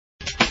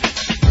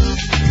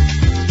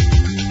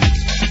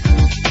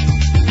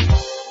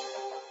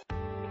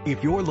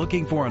If you're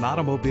looking for an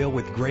automobile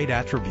with great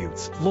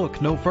attributes,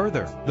 look no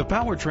further. The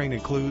powertrain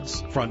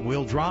includes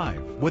front-wheel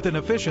drive with an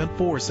efficient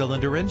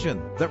 4-cylinder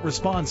engine that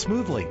responds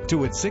smoothly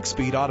to its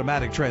 6-speed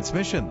automatic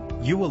transmission.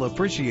 You will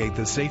appreciate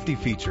the safety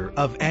feature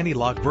of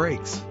anti-lock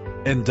brakes.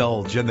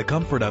 Indulge in the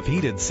comfort of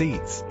heated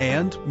seats.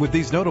 And with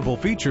these notable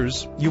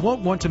features, you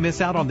won't want to miss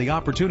out on the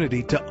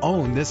opportunity to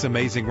own this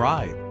amazing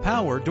ride.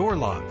 Power door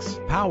locks,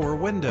 power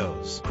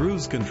windows,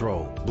 cruise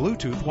control,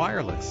 Bluetooth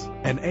wireless,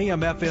 an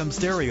AM/FM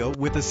stereo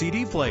with a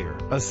CD player,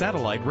 a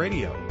satellite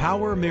radio,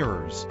 power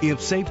mirrors.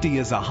 If safety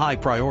is a high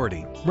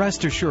priority,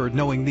 rest assured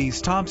knowing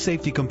these top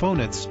safety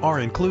components are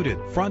included: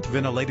 front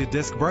ventilated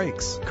disc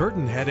brakes,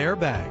 curtain head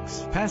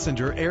airbags,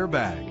 passenger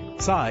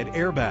airbag, side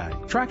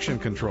airbag, traction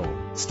control,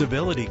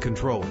 stability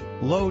control,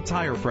 low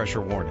tire pressure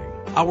warning.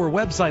 Our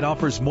website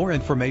offers more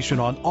information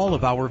on all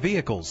of our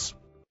vehicles.